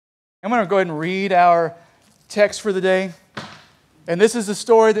I'm going to go ahead and read our text for the day. And this is a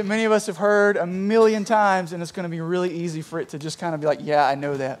story that many of us have heard a million times, and it's going to be really easy for it to just kind of be like, yeah, I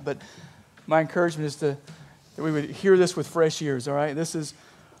know that. But my encouragement is that we would hear this with fresh ears, all right? This is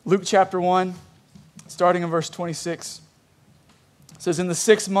Luke chapter 1, starting in verse 26. It says, "In the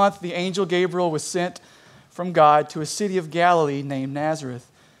 6th month, the angel Gabriel was sent from God to a city of Galilee named Nazareth,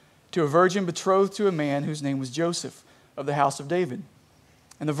 to a virgin betrothed to a man whose name was Joseph, of the house of David.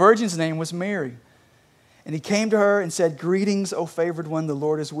 And the virgin's name was Mary. And he came to her and said, 'Greetings, O favored one, the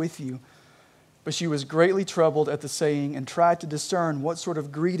Lord is with you.' But she was greatly troubled at the saying and tried to discern what sort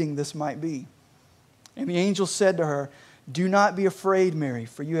of greeting this might be. And the angel said to her, 'Do not be afraid, Mary,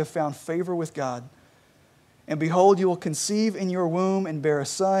 for you have found favor with God. And behold, you will conceive in your womb and bear a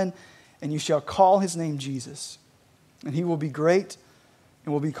son, and you shall call his name Jesus. And he will be great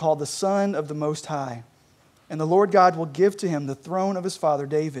and will be called the Son of the Most High. And the Lord God will give to him the throne of his father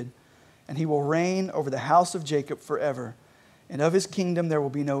David, and he will reign over the house of Jacob forever, and of his kingdom there will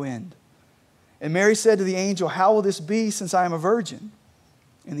be no end.' And Mary said to the angel, 'How will this be, since I am a virgin?'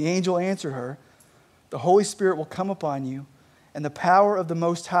 And the angel answered her, 'The Holy Spirit will come upon you, and the power of the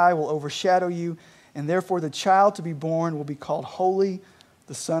Most High will overshadow you, and therefore the child to be born will be called Holy,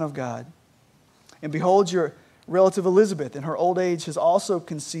 the Son of God. And behold, your relative Elizabeth, in her old age, has also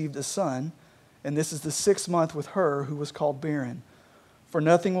conceived a son, and this is the 6th month with her who was called barren. For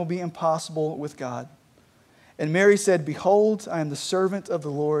nothing will be impossible with God.' And Mary said, 'Behold, I am the servant of the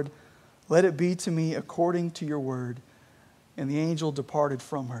Lord. Let it be to me according to your word.' And the angel departed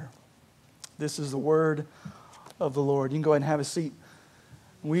from her." This is the word of the Lord. You can go ahead and have a seat.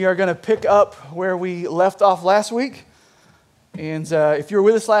 We are going to pick up where we left off last week. And if you were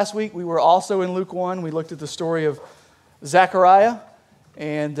with us last week, we were also in Luke 1. We looked at the story of Zechariah.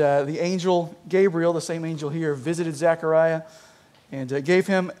 And the angel Gabriel, the same angel here, visited Zechariah and gave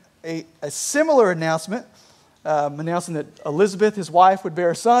him a similar announcement, announcing that Elizabeth, his wife, would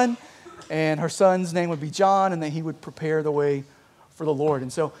bear a son, and her son's name would be John, and that he would prepare the way for the Lord.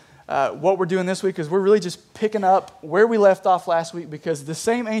 And so what we're doing this week is we're really just picking up where we left off last week, because the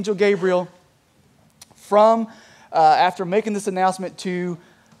same angel Gabriel, after making this announcement to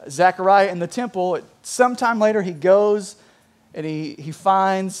Zechariah in the temple, sometime later he goes and he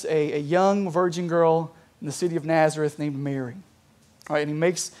finds a young virgin girl in the city of Nazareth named Mary. All right, and he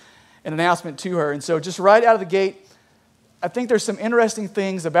makes an announcement to her. And so just right out of the gate, I think there's some interesting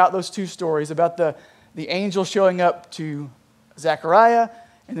things about those two stories, about the angel showing up to Zechariah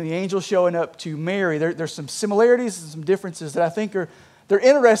and then the angel showing up to Mary. There's some similarities and some differences that I think they're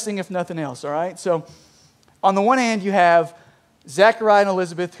interesting, if nothing else. All right, so on the one hand, you have Zechariah and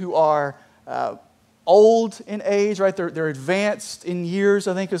Elizabeth, who are old in age, right? They're advanced in years,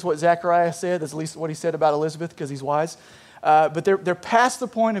 I think is what Zechariah said. That's at least what he said about Elizabeth, because he's wise. But they're past the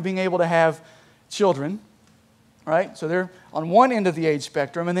point of being able to have children, right? So they're on one end of the age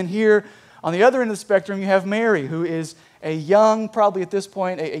spectrum. And then here, on the other end of the spectrum, you have Mary, who is a young, probably at this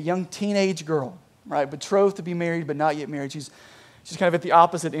point, a young teenage girl, right? Betrothed to be married, but not yet married. She's kind of at the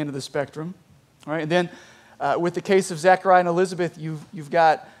opposite end of the spectrum, all right? And then with the case of Zechariah and Elizabeth, you've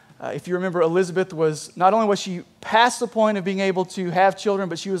got... if you remember, Elizabeth not only was she past the point of being able to have children,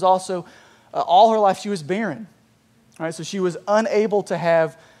 but she was also, all her life, she was barren. All right, so she was unable to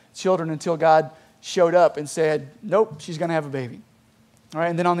have children until God showed up and said, nope, she's going to have a baby. All right,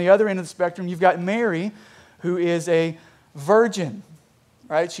 and then on the other end of the spectrum, you've got Mary, who is a virgin.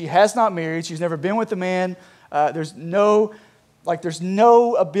 Right, she has not married. She's never been with a man. There's no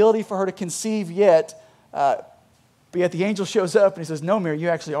ability for her to conceive yet. But yet the angel shows up and he says, "No, Mary, you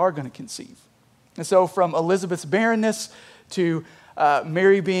actually are going to conceive." And so from Elizabeth's barrenness to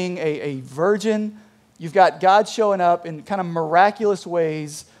Mary being a virgin, you've got God showing up in kind of miraculous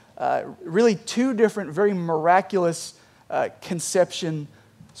ways, really two different, very miraculous conception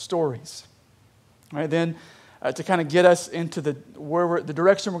stories. All right, then to kind of get us into the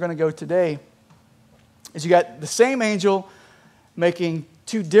direction we're going to go today is you got the same angel making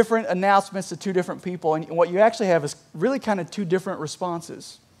two different announcements to two different people, and what you actually have is really kind of two different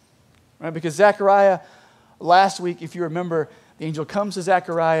responses, right? Because Zechariah, last week, if you remember, the angel comes to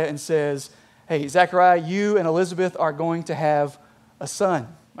Zechariah and says, "Hey, Zechariah, you and Elizabeth are going to have a son.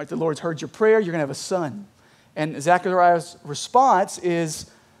 Like, the Lord's heard your prayer, you're going to have a son." And Zechariah's response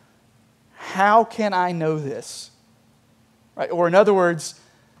is, "How can I know this?" Right? Or in other words,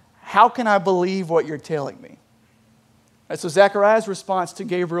 how can I believe what you're telling me? Right, so Zechariah's response to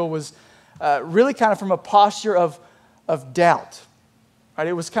Gabriel was really kind of from a posture of doubt. Right?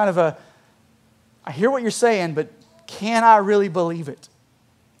 It was kind of I hear what you're saying, but can I really believe it?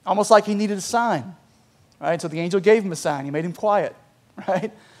 Almost like he needed a sign. Right? So the angel gave him a sign. He made him quiet.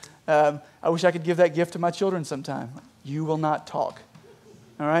 Right? I wish I could give that gift to my children sometime. You will not talk.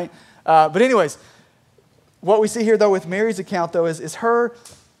 All right? But anyways, what we see here, though, with Mary's account, though, is her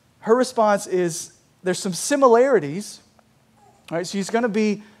response is there's some similarities. All right? She's going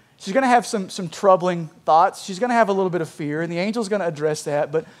to have some troubling thoughts. She's going to have a little bit of fear, and the angel's going to address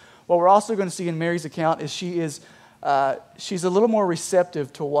that. But what we're also going to see in Mary's account is she's a little more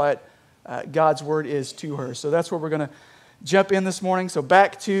receptive to what God's word is to her. So that's where we're going to jump in this morning. So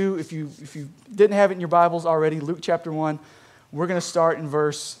back to, if you didn't have it in your Bibles already, Luke chapter 1, we're going to start in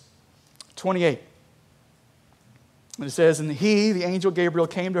verse 28. And it says, "And he, the angel Gabriel,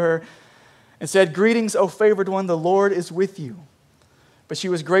 came to her and said, 'Greetings, O favored one, the Lord is with you.' But she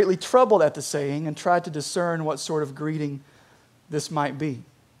was greatly troubled at the saying and tried to discern what sort of greeting this might be."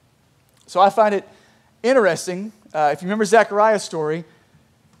 So I find it interesting. If you remember Zechariah's story,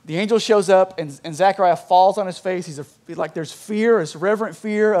 the angel shows up and Zechariah falls on his face. There's fear, this reverent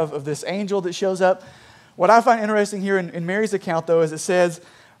fear of this angel that shows up. What I find interesting here in Mary's account, though, is it says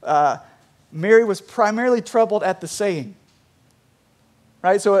Mary was primarily troubled at the saying.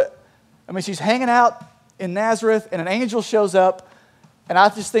 Right? So, she's hanging out in Nazareth and an angel shows up. And I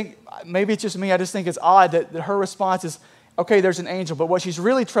just think, maybe it's just me, I just think it's odd that her response is, okay, there's an angel. But what she's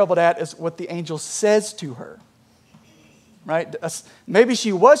really troubled at is what the angel says to her. Right? Maybe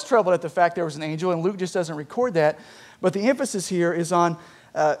she was troubled at the fact there was an angel, and Luke just doesn't record that. But the emphasis here is on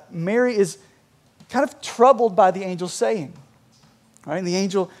Mary is kind of troubled by the angel's saying. Right? And the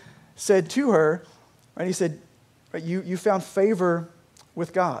angel said to her, right, he said, right, you found favor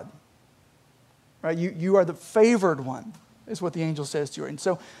with God. Right? You are the favored one, is what the angel says to her. And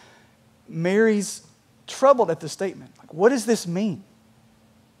so Mary's troubled at this statement. Like, what does this mean?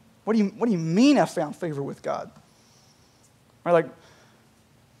 What do you mean I found favor with God? Right? Like,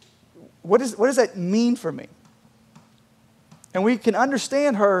 what does that mean for me? And we can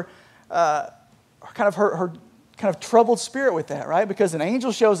understand her kind of troubled spirit with that, right? Because an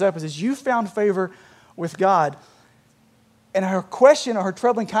angel shows up and says, "You found favor with God." And her question or her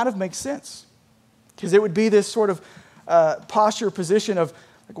troubling kind of makes sense. Because it would be this sort of posture, position of,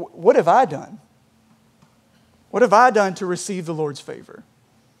 like, what have I done? What have I done to receive the Lord's favor?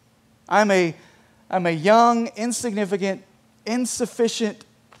 I'm a young, insignificant, insufficient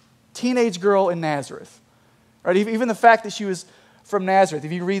teenage girl in Nazareth. Right? Even the fact that she was from Nazareth.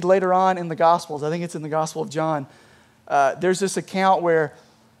 If you read later on in the Gospels, I think it's in the Gospel of John, there's this account where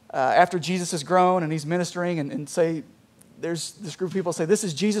after Jesus has grown and he's ministering and say, there's this group of people say, "This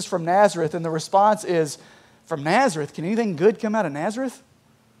is Jesus from Nazareth." And the response is, "From Nazareth? Can anything good come out of Nazareth?"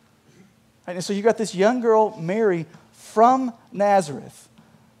 And so you got this young girl, Mary, from Nazareth.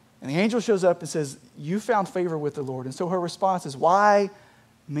 And the angel shows up and says, "You found favor with the Lord." And so her response is, "Why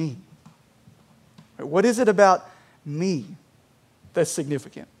me? What is it about me that's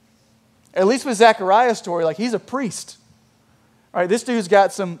significant?" At least with Zechariah's story, like, he's a priest. All right, this dude's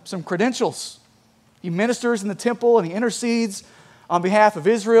got some credentials. He ministers in the temple and he intercedes on behalf of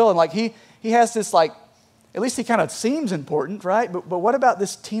Israel. And like he has this, like, at least he kind of seems important, right? But what about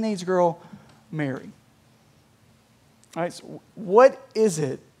this teenage girl, Mary? All right, so what is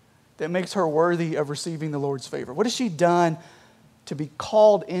it that makes her worthy of receiving the Lord's favor? What has she done to be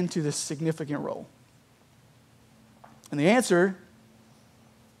called into this significant role? And the answer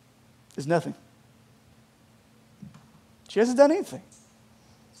is nothing. She hasn't done anything.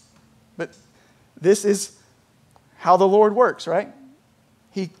 But this is how the Lord works, right?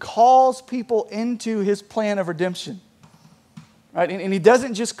 He calls people into his plan of redemption. Right? And he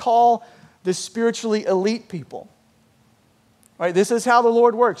doesn't just call the spiritually elite people. Right? This is how the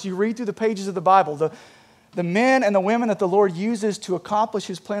Lord works. You read through the pages of the Bible. The men and the women that the Lord uses to accomplish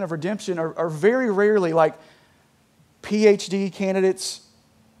his plan of redemption are very rarely like PhD candidates.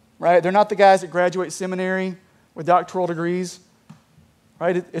 Right? They're not the guys that graduate seminary with doctoral degrees.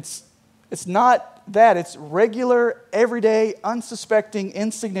 Right? It's not that. It's regular, everyday, unsuspecting,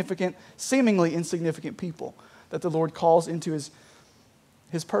 insignificant, seemingly insignificant people that the Lord calls into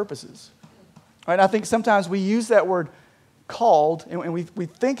his purposes. Right? And I think sometimes we use that word called, and we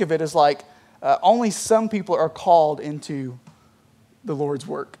think of it as like only some people are called into the Lord's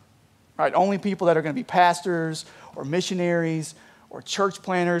work. Right? Only people that are going to be pastors or missionaries or church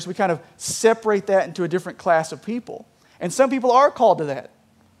planners. We kind of separate that into a different class of people. And some people are called to that.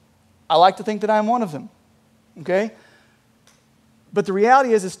 I like to think that I'm one of them. Okay? But the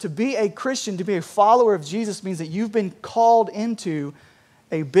reality is to be a Christian, to be a follower of Jesus means that you've been called into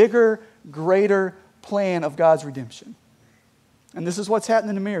a bigger, greater plan of God's redemption. And this is what's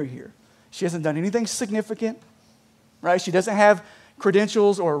happening to Mary here. She hasn't done anything significant, right? She doesn't have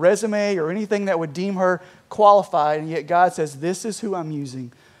credentials or a resume or anything that would deem her qualified, and yet God says, "This is who I'm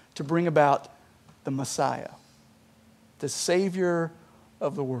using to bring about the Messiah, the Savior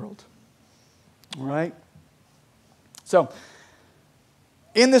of the world. All right? So,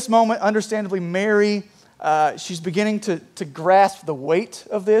 in this moment, understandably, Mary, she's beginning to grasp the weight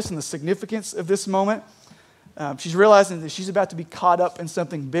of this and the significance of this moment. She's realizing that she's about to be caught up in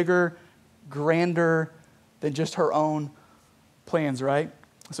something bigger, grander than just her own plans, right?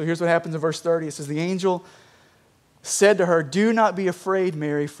 So here's what happens in verse 30. It says, the angel said to her, "Do not be afraid,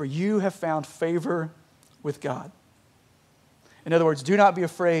 Mary, for you have found favor with God." In other words, do not be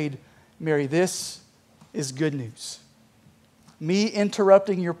afraid, Mary. This is good news. Me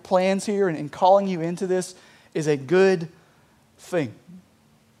interrupting your plans here and calling you into this is a good thing.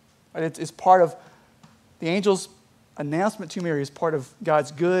 Right? It's part of the angel's announcement to Mary is part of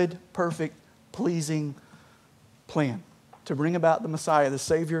God's good, perfect, pleasing plan to bring about the Messiah, the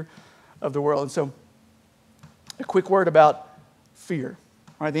Savior of the world. And so, a quick word about fear.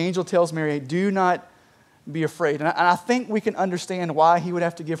 All right, the angel tells Mary, do not be afraid. And I think we can understand why he would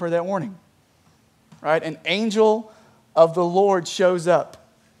have to give her that warning. Right? An angel of the Lord shows up.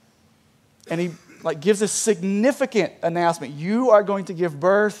 And he gives a significant announcement. You are going to give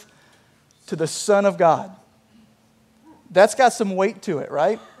birth to the Son of God. That's got some weight to it,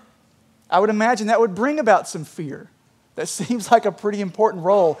 right? I would imagine that would bring about some fear. That seems like a pretty important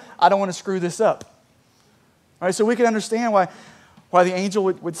role. I don't want to screw this up. All right, so we can understand why the angel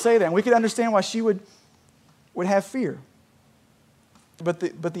would say that. And we can understand why she would have fear. But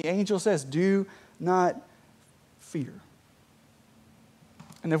the angel says, do not fear.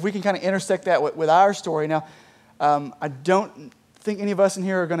 And if we can kind of intersect that with our story. Now, I don't think any of us in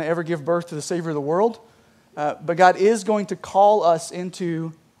here are going to ever give birth to the Savior of the world. But God is going to call us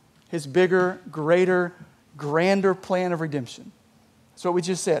into His bigger, greater, grander plan of redemption. That's what we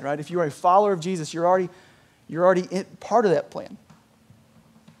just said, right? If you are a follower of Jesus, you're already part of that plan.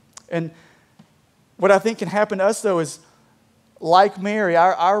 And what I think can happen to us, though, is like Mary,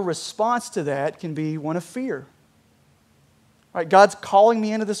 our response to that can be one of fear. Right? God's calling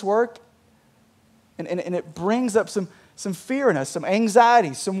me into this work, and it brings up some fear in us, some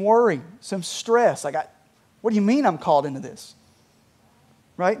anxiety, some worry, some stress. What do you mean I'm called into this?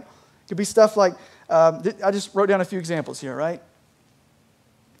 Right? It could be stuff like, I just wrote down a few examples here, right?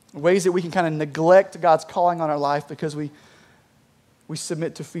 Ways that we can kind of neglect God's calling on our life because we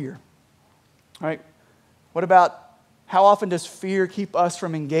submit to fear. Right? What about how often does fear keep us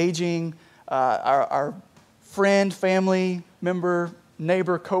from engaging our friend, family member,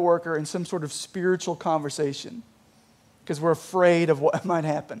 neighbor, coworker in some sort of spiritual conversation? Because we're afraid of what might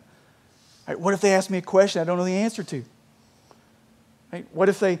happen. Right? What if they ask me a question I don't know the answer to? Right? What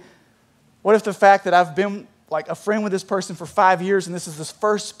if the fact that I've been like a friend with this person for 5 years and this is the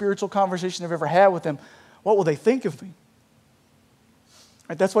first spiritual conversation I've ever had with them, what will they think of me?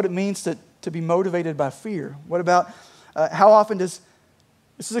 Right? That's what it means to be motivated by fear. What about how often this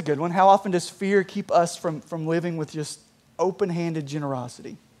is a good one, how often does fear keep us from living with just open-handed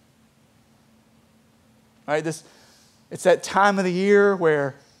generosity? Right? It's that time of the year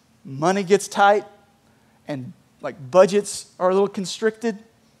where money gets tight and budgets are a little constricted.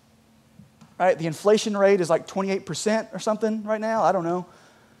 Right? The inflation rate is 28% or something right now. I don't know.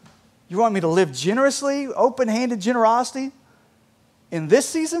 You want me to live generously, open-handed generosity in this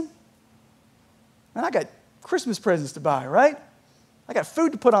season? Man, I got Christmas presents to buy, right? I got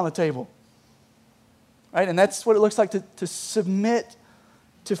food to put on the table. Right? And that's what it looks like to submit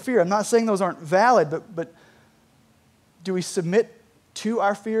to fear. I'm not saying those aren't valid, but do we submit to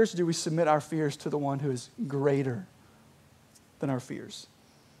our fears? Do we submit our fears to the one who is greater than our fears?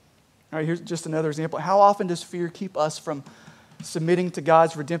 All right, here's just another example. How often does fear keep us from submitting to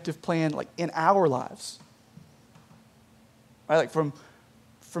God's redemptive plan in our lives? Right, from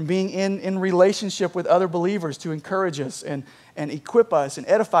being in relationship with other believers to encourage us and equip us and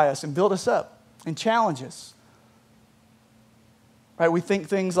edify us and build us up and challenge us. Right, we think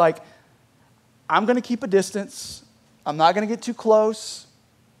things like, I'm going to keep a distance. I'm not going to get too close.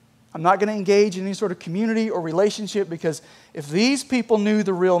 I'm not going to engage in any sort of community or relationship because if these people knew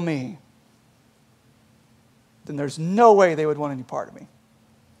the real me, then there's no way they would want any part of me.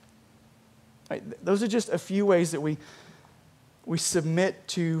 Right? Those are just a few ways that we submit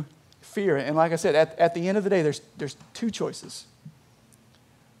to fear. And like I said, at the end of the day, there's two choices.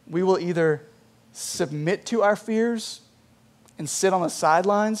 We will either submit to our fears and sit on the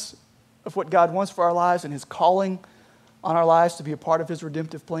sidelines of what God wants for our lives and His calling on our lives to be a part of His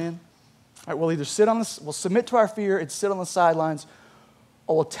redemptive plan. All right, we'll either we'll submit to our fear and sit on the sidelines,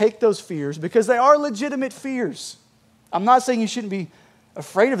 or we'll take those fears because they are legitimate fears. I'm not saying you shouldn't be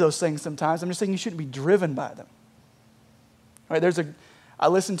afraid of those things sometimes. I'm just saying you shouldn't be driven by them. All right, I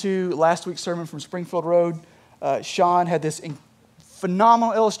listened to last week's sermon from Springfield Road. Sean had this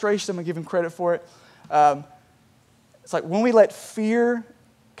phenomenal illustration. I'm going to give him credit for it. It's like when we let fear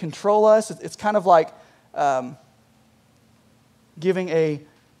control us, it's kind of like giving a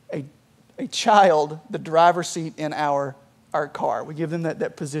child the driver's seat in our car. We give them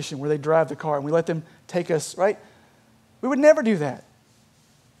that position where they drive the car and we let them take us, right? We would never do that.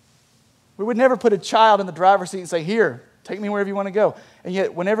 We would never put a child in the driver's seat and say, here, take me wherever you want to go. And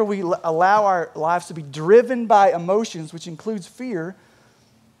yet, whenever we allow our lives to be driven by emotions, which includes fear,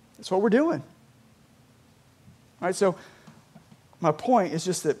 that's what we're doing. All right, so my point is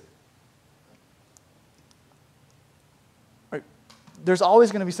just that there's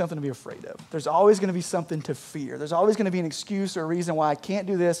always going to be something to be afraid of. There's always going to be something to fear. There's always going to be an excuse or a reason why I can't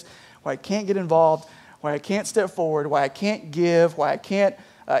do this, why I can't get involved, why I can't step forward, why I can't give, why I can't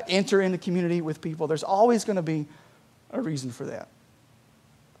enter into community with people. There's always going to be a reason for that.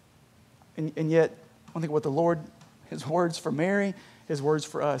 And yet, I think what the Lord, his words for Mary, his words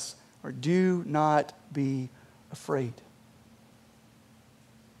for us are, do not be afraid.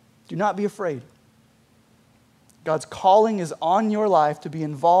 Do not be afraid. God's calling is on your life to be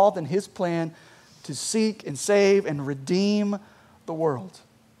involved in his plan to seek and save and redeem the world.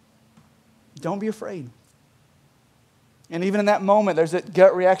 Don't be afraid. And even in that moment, there's that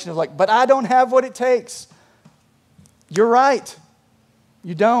gut reaction of like, but I don't have what it takes. You're right.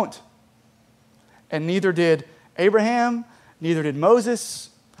 You don't. And neither did Abraham, neither did Moses,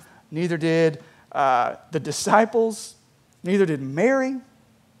 neither did the disciples, neither did Mary,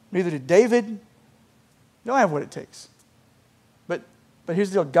 neither did David. You don't have what it takes. But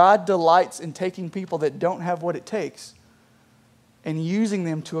here's the deal. God delights in taking people that don't have what it takes and using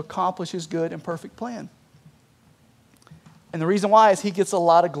them to accomplish his good and perfect plan. And the reason why is he gets a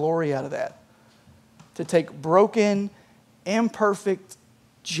lot of glory out of that. To take broken, imperfect,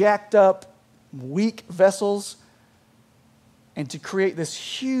 jacked up, weak vessels and to create this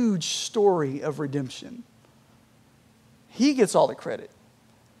huge story of redemption. He gets all the credit.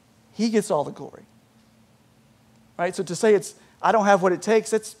 He gets all the glory. Right? So to say I don't have what it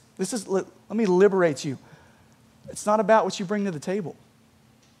takes, let me liberate you. It's not about what you bring to the table.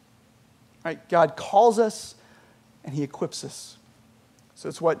 Right? God calls us and he equips us. So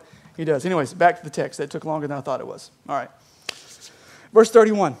it's what he does. Anyways, back to the text. That took longer than I thought it was. All right. Verse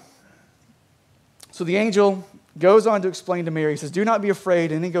 31. So the angel goes on to explain to Mary. He says, do not be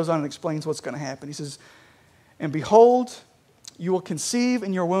afraid. And he goes on and explains what's going to happen. He says, and behold, you will conceive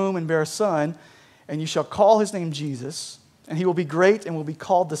in your womb and bear a son, and you shall call his name Jesus, and he will be great and will be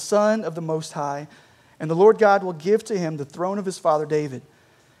called the Son of the Most High. And the Lord God will give to him the throne of his father David,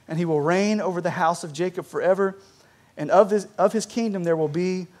 and he will reign over the house of Jacob forever, and of his kingdom there will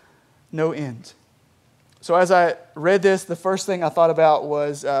be no end. So as I read this, the first thing I thought about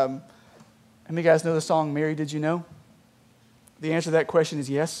was, how many of you guys know the song, Mary, Did You Know? The answer to that question is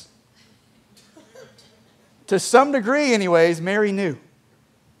yes. To some degree, anyways, Mary knew.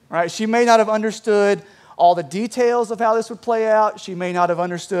 Right? She may not have understood all the details of how this would play out. She may not have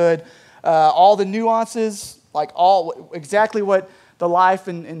understood all the nuances, like exactly what the life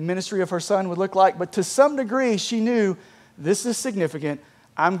and ministry of her son would look like. But to some degree, she knew this is significant.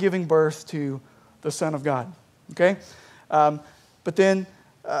 I'm giving birth to the Son of God. Okay? But then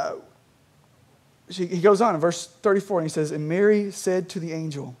he goes on in verse 34 and he says, and Mary said to the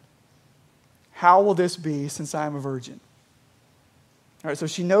angel, how will this be since I am a virgin? All right, so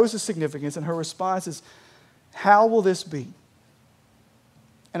she knows the significance and her response is, how will this be?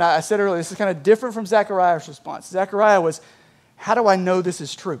 And I said earlier, this is kind of different from Zechariah's response. Zechariah was, how do I know this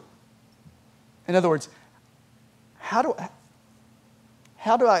is true? In other words, how do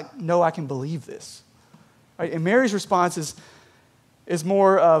I know I can believe this? Right? And Mary's response is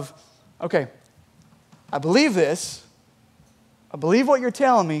more of, okay, I believe this. I believe what you're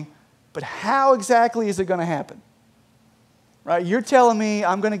telling me, but how exactly is it going to happen? Right? You're telling me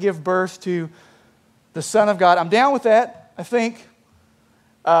I'm going to give birth to the Son of God. I'm down with that, I think.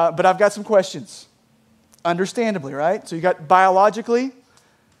 But I've got some questions. Understandably, right? So you got biologically,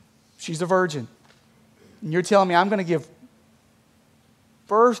 she's a virgin. And you're telling me I'm going to give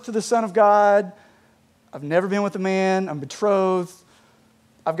birth to the Son of God. I've never been with a man. I'm betrothed.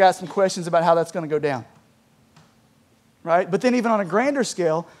 I've got some questions about how that's going to go down. Right? But then even on a grander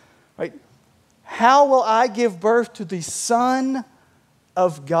scale, right? How will I give birth to the Son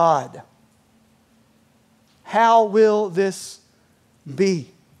of God? How will this be?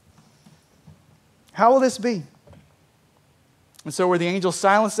 How will this be? And so where the angel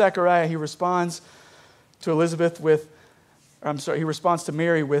silenced Zechariah, he responds to he responds to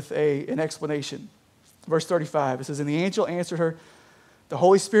Mary with an explanation. Verse 35, it says, and the angel answered her, The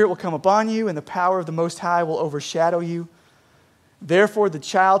Holy Spirit will come upon you, and the power of the Most High will overshadow you. Therefore, the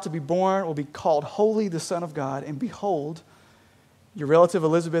child to be born will be called Holy, the Son of God. And behold, your relative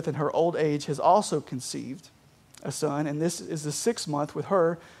Elizabeth in her old age has also conceived a son, and this is the 6th month with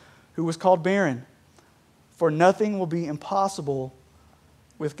her who was called barren. For nothing will be impossible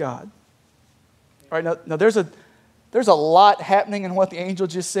with God. All right, now there's a lot happening in what the angel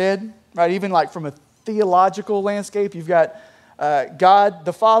just said, right? Even like from a theological landscape, you've got God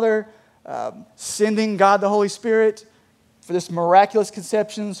the Father sending God the Holy Spirit for this miraculous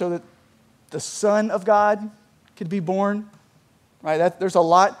conception so that the Son of God could be born. Right? There's a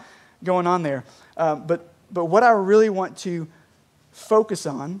lot going on there. But what I really want to focus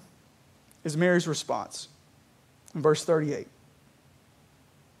on is Mary's response. In verse 38. It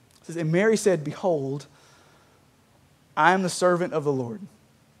says, and Mary said, behold, I am the servant of the Lord.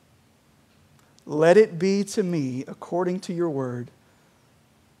 Let it be to me according to your word.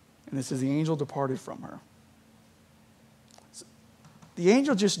 And this is the angel departed from her. So the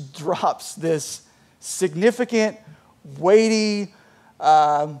angel just drops this significant, weighty,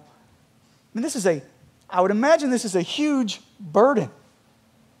 I would imagine this is a huge burden.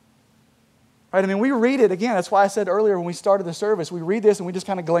 Right? I mean, we read it again. That's why I said earlier when we started the service, we read this and we just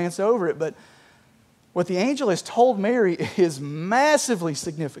kind of glance over it. But what the angel has told Mary is massively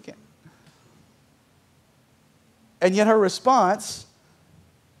significant. And yet her response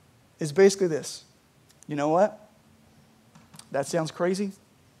is basically this. You know what? That sounds crazy.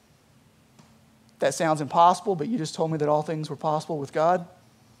 That sounds impossible, but you just told me that all things were possible with God.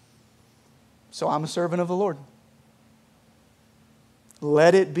 So I'm a servant of the Lord.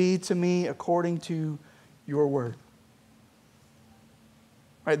 Let it be to me according to your word.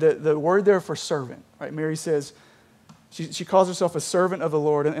 Right, the word there for servant, right? Mary says, she calls herself a servant of the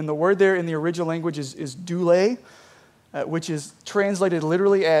Lord. And the word there in the original language is doule, which is translated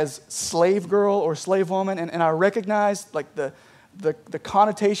literally as slave girl or slave woman. And I recognize like the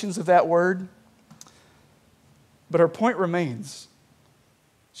connotations of that word. But her point remains.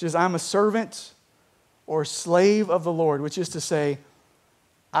 She says, I'm a servant or slave of the Lord, which is to say,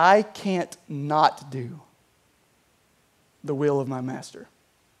 I can't not do the will of my master.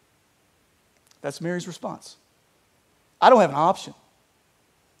 That's Mary's response. I don't have an option.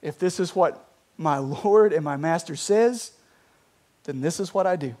 If this is what my Lord and my master says, then this is what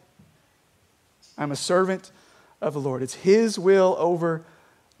I do. I'm a servant of the Lord. It's his will over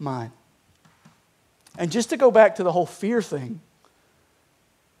mine. And just to go back to the whole fear thing,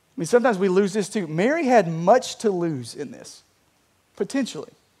 I mean, sometimes we lose this too. Mary had much to lose in this,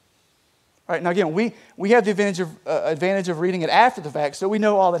 potentially. All right, now again, we have the advantage of reading it after the fact, so we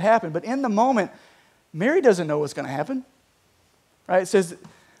know all that happened. But in the moment, Mary doesn't know what's going to happen. Right? It says,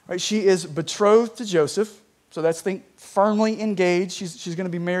 right, she is betrothed to Joseph, so that's firmly engaged. She's going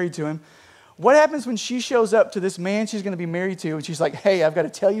to be married to him. What happens when she shows up to this man she's going to be married to, and she's like, hey, I've got to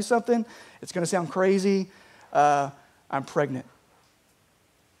tell you something. It's going to sound crazy. I'm pregnant.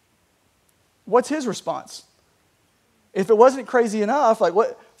 What's his response? If it wasn't crazy enough, like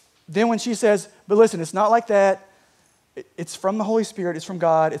what? Then when she says, but listen, it's not like that. It's from the Holy Spirit. It's from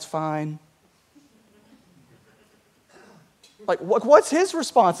God. It's fine. Like, what's his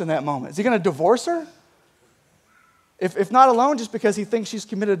response in that moment? Is he going to divorce her? If not alone, just because he thinks she's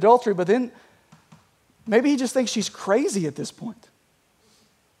committed adultery, but then maybe he just thinks she's crazy at this point.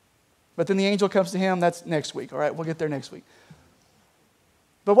 But then the angel comes to him. That's next week. All right, we'll get there next week.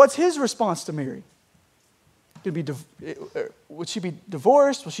 But what's his response to Mary? Would she be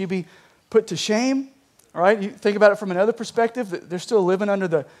divorced? Will she be put to shame? All right, you think about it from another perspective. They're still living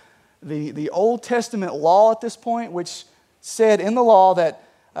under the Old Testament law at this point, which said in the law that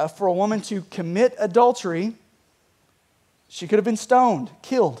for a woman to commit adultery, she could have been stoned,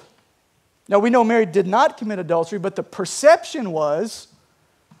 killed. Now, we know Mary did not commit adultery, but the perception was,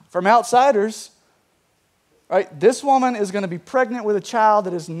 from outsiders, right, this woman is going to be pregnant with a child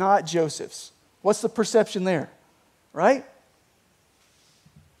that is not Joseph's. What's the perception there, right?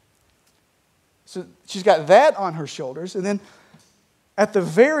 So she's got that on her shoulders, and then at the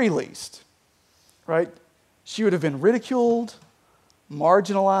very least, right, she would have been ridiculed,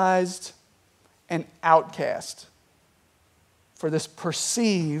 marginalized, and outcast for this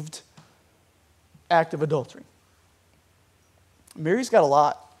perceived act of adultery. Mary's got a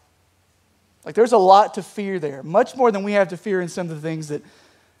lot. Like, there's a lot to fear there, much more than we have to fear in some of the things that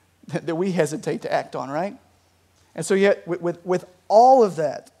we hesitate to act on, right? And so yet, with all of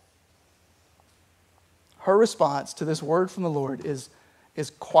that, her response to this word from the Lord is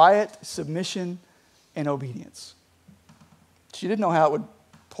quiet submission and obedience. She didn't know how it would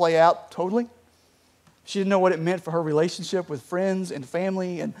play out totally, She didn't know what it meant for her relationship with friends and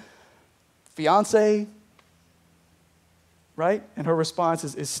family and fiance, right? And her response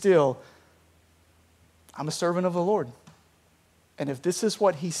is still, I'm a servant of the Lord. And if this is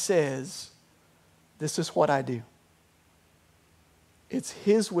what he says, this is what I do. It's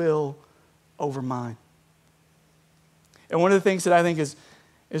his will over mine. And one of the things that I think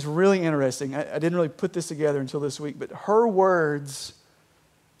is really interesting, I didn't really put this together until this week, but her words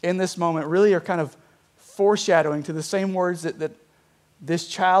in this moment really are kind of foreshadowing to the same words that this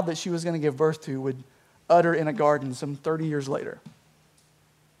child that she was going to give birth to would utter in a garden some 30 years later.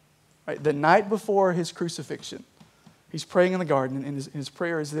 Right? The night before his crucifixion, he's praying in the garden, and his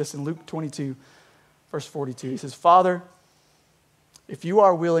prayer is this in Luke 22, verse 42. He says, Father, if you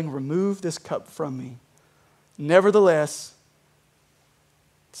are willing, remove this cup from me. Nevertheless,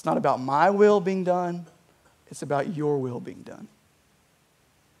 it's not about my will being done, it's about your will being done.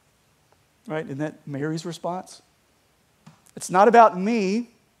 Right? Isn't that Mary's response? It's not about me.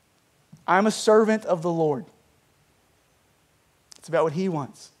 I'm a servant of the Lord. It's about what he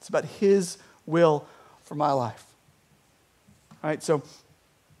wants. It's about his will for my life. All right, so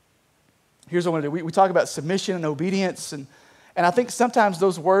here's what I want to do. We talk about submission and obedience, and I think sometimes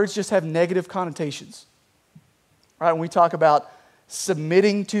those words just have negative connotations. Right? When we talk about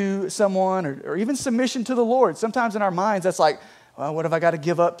submitting to someone or even submission to the Lord, sometimes in our minds that's like, well, what have I got to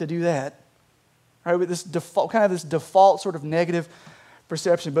give up to do that? Right? With this default sort of negative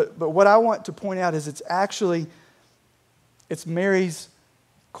perception. But what I want to point out is it's Mary's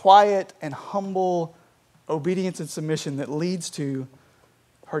quiet and humble obedience and submission that leads to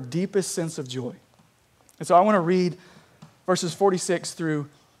her deepest sense of joy. And so I want to read verses 46 through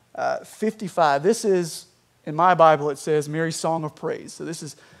 55. This is, in my Bible, it says Mary's song of praise. So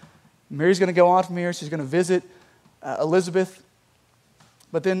Mary's going to go on from here. She's going to visit Elizabeth.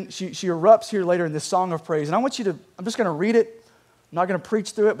 But then she erupts here later in this song of praise. And I'm just going to read it. I'm not going to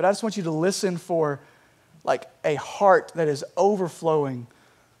preach through it, but I just want you to listen for like a heart that is overflowing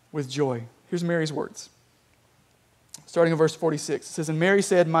with joy. Here's Mary's words. Starting in verse 46. It says, And Mary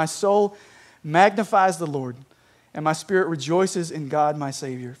said, My soul magnifies the Lord, and my spirit rejoices in God my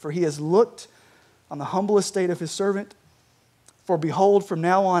Savior. For he has looked on the humble estate of his servant. For behold, from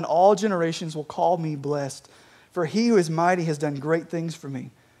now on all generations will call me blessed. For he who is mighty has done great things for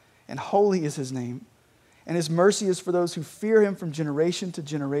me, and holy is his name. And his mercy is for those who fear him from generation to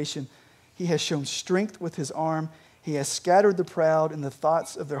generation. He has shown strength with his arm. He has scattered the proud in the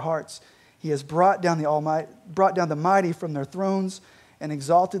thoughts of their hearts. He has brought down the mighty from their thrones and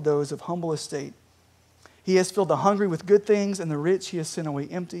exalted those of humble estate. He has filled the hungry with good things, and the rich he has sent away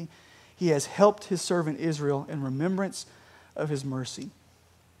empty. He has helped his servant Israel in remembrance of his mercy,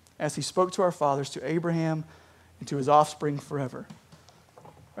 as he spoke to our fathers, to Abraham, and to his offspring forever.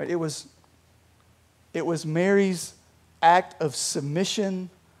 Right? It was Mary's act of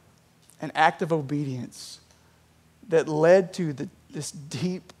submission and act of obedience that led to this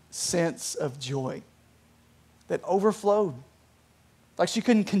deep sense of joy that overflowed. Like she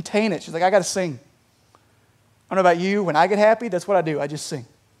couldn't contain it. She's like, I got to sing. I don't know about you. When I get happy, that's what I do. I just sing.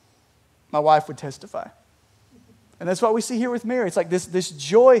 My wife would testify. And that's what we see here with Mary. It's like this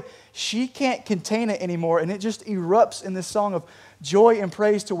joy, she can't contain it anymore, and it just erupts in this song of joy and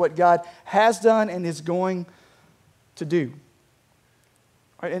praise to what God has done and is going to do.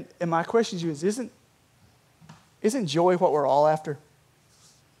 Right? And my question to you is, isn't joy what we're all after?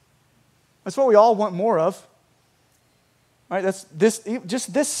 That's what we all want more of. Right? That's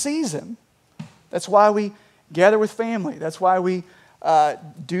just this season. That's why we gather with family. That's why we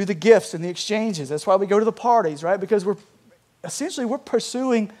do the gifts and the exchanges. That's why we go to the parties, right? Because we're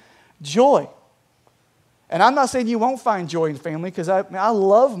pursuing joy. And I'm not saying you won't find joy in family, because I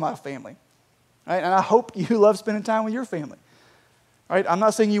love my family, right? And I hope you love spending time with your family, right? I'm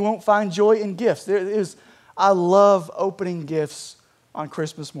not saying you won't find joy in gifts. I love opening gifts on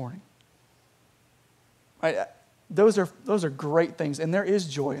Christmas morning, right? Those are great things, and there is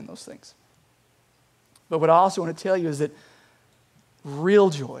joy in those things. But what I also want to tell you is that real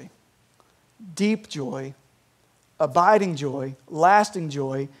joy, deep joy, abiding joy, lasting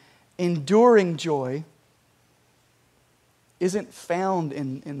joy, enduring joy isn't found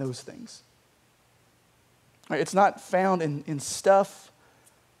in those things. Right? It's not found in stuff.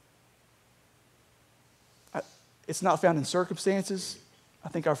 It's not found in circumstances. I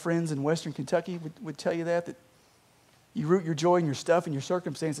think our friends in Western Kentucky would tell you that you root your joy in your stuff and your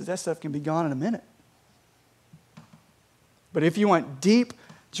circumstances, that stuff can be gone in a minute. But if you want deep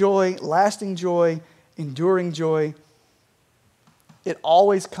joy, lasting joy, enduring joy, it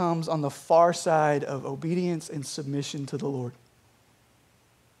always comes on the far side of obedience and submission to the Lord.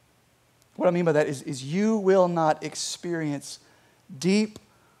 What I mean by that is you will not experience deep,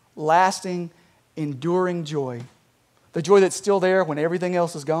 lasting, enduring joy. The joy that's still there when everything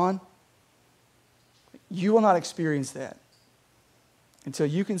else is gone. You will not experience that until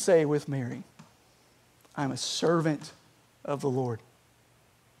you can say with Mary, I'm a servant of the Lord.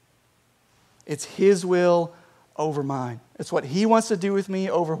 It's His will over mine. It's what He wants to do with me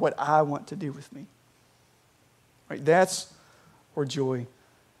over what I want to do with me. Right? That's where joy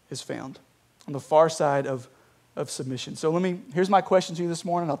is found, on the far side of submission. So here's my question to you this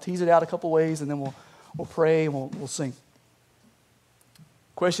morning. I'll tease it out a couple ways, and then we'll pray and we'll sing.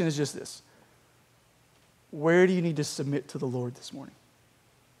 Question is just this. Where do you need to submit to the Lord this morning?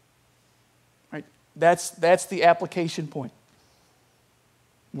 Right? That's the application point.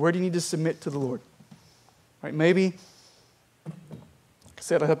 Where do you need to submit to the Lord? Right? Maybe, like I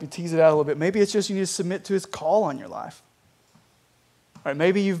said, I'll help you tease it out a little bit. Maybe it's just you need to submit to His call on your life. Right?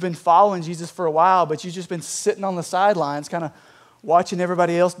 Maybe you've been following Jesus for a while, but you've just been sitting on the sidelines, kind of watching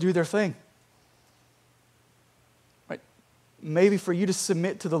everybody else do their thing. Right? Maybe for you to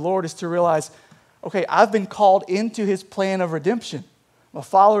submit to the Lord is to realize, okay, I've been called into His plan of redemption. I'm a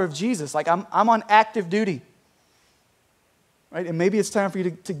follower of Jesus. Like I'm on active duty. Right? And maybe it's time for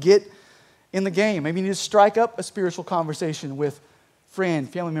you to get in the game. Maybe you need to strike up a spiritual conversation with friend,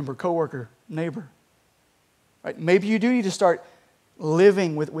 family member, coworker, neighbor. Right? Maybe you do need to start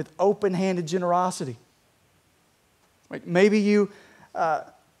living with open-handed generosity. Right? Maybe you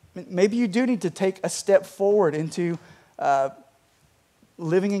do need to take a step forward into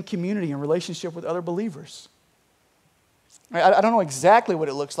living in community and relationship with other believers. Right? I don't know exactly what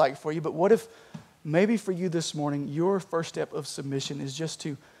it looks like for you, but what if maybe for you this morning, your first step of submission is just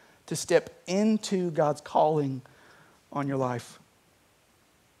to step into God's calling on your life?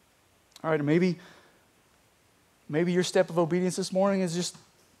 All right, maybe your step of obedience this morning is just,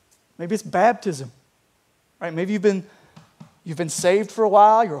 maybe it's baptism. Right? Maybe you've been saved for a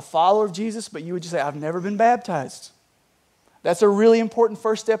while, you're a follower of Jesus, but you would just say, I've never been baptized. That's a really important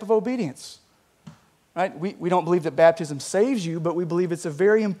first step of obedience. Right? We don't believe that baptism saves you, but we believe it's a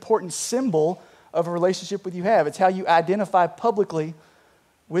very important symbol of a relationship with you have. It's how you identify publicly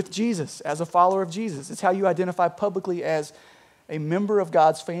with Jesus, as a follower of Jesus. It's how you identify publicly as a member of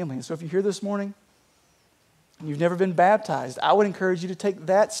God's family. And so if you're here this morning and you've never been baptized, I would encourage you to take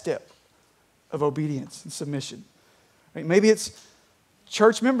that step of obedience and submission. Right? Maybe it's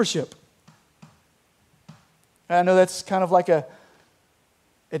church membership. I know that's kind of like a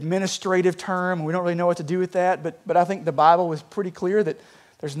administrative term, and we don't really know what to do with that, but I think the Bible was pretty clear that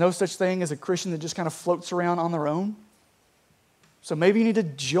there's no such thing as a Christian that just kind of floats around on their own. So maybe you need to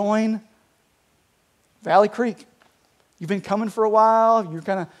join Valley Creek. You've been coming for a while,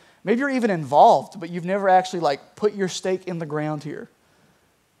 maybe you're even involved, but you've never actually put your stake in the ground here.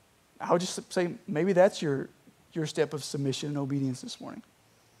 I would just say maybe that's your step of submission and obedience this morning.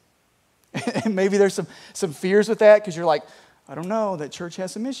 And maybe there's some fears with that because you're like, I don't know, that church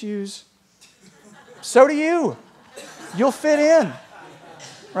has some issues. So do you. You'll fit in,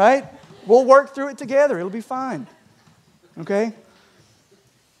 right? We'll work through it together. It'll be fine, okay?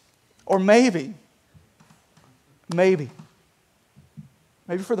 Or maybe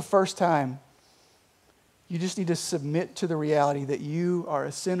for the first time, you just need to submit to the reality that you are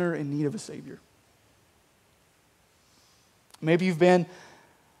a sinner in need of a Savior. Maybe you've been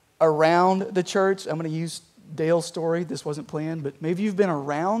around the church. I'm going to use Dale's story. This wasn't planned, but maybe you've been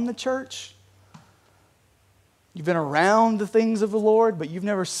around the church. You've been around the things of the Lord, but you've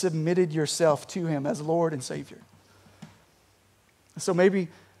never submitted yourself to Him as Lord and Savior. So maybe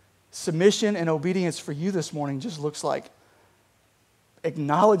submission and obedience for you this morning just looks like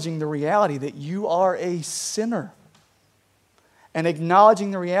acknowledging the reality that you are a sinner and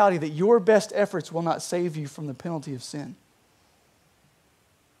acknowledging the reality that your best efforts will not save you from the penalty of sin.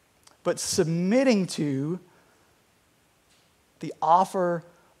 But submitting to the offer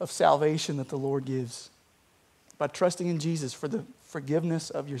of salvation that the Lord gives by trusting in Jesus for the forgiveness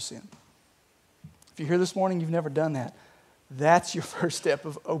of your sin. If you're here this morning, you've never done that. That's your first step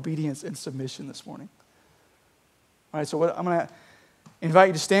of obedience and submission this morning. All right, so I'm going to invite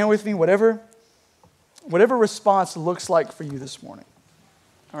you to stand with me, whatever response looks like for you this morning.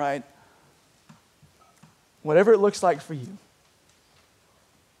 All right? Whatever it looks like for you.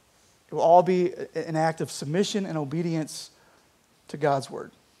 It will all be an act of submission and obedience to God's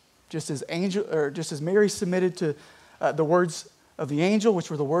word. Just as Mary submitted to the words of the angel, which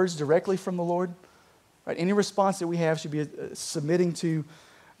were the words directly from the Lord. Right? Any response that we have should be submitting to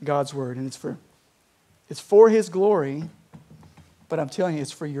God's word, and it's for His glory. But I'm telling you,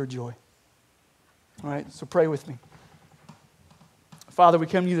 it's for your joy. All right, so pray with me. Father, we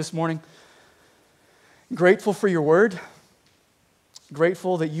come to you this morning. Grateful for your word.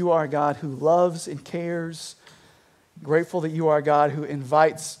 Grateful that you are a God who loves and cares. Grateful that you are a God who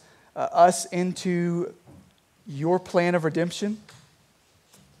invites us into your plan of redemption.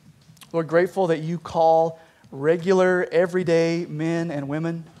 Lord, grateful that you call regular, everyday men and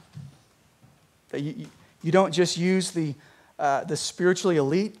women. That you don't just use the spiritually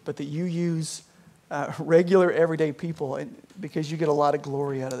elite, but that you use regular, everyday people, and because you get a lot of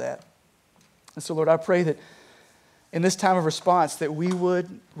glory out of that. And so, Lord, I pray that in this time of response, that we would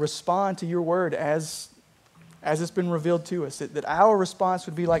respond to your word as it's been revealed to us, that our response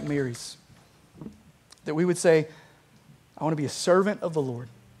would be like Mary's. That we would say, I want to be a servant of the Lord.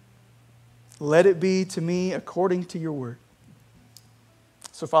 Let it be to me according to your word.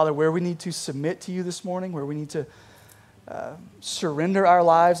 So, Father, where we need to submit to you this morning, where we need to surrender our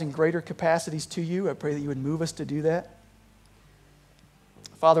lives in greater capacities to you, I pray that you would move us to do that.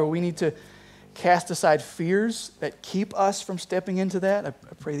 Father, we need to cast aside fears that keep us from stepping into that. I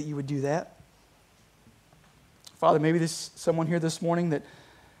pray that you would do that. Father, maybe there's someone here this morning that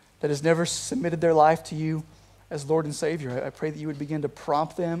has never submitted their life to you as Lord and Savior. I pray that you would begin to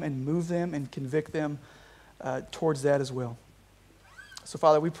prompt them and move them and convict them towards that as well. So,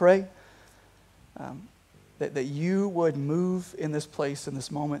 Father, we pray that you would move in this place, in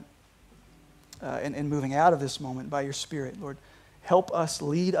this moment, and moving out of this moment by your Spirit. Lord, help us,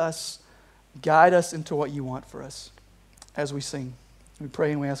 lead us, guide us into what you want for us as we sing. We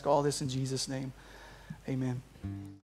pray and we ask all this in Jesus' name. Amen.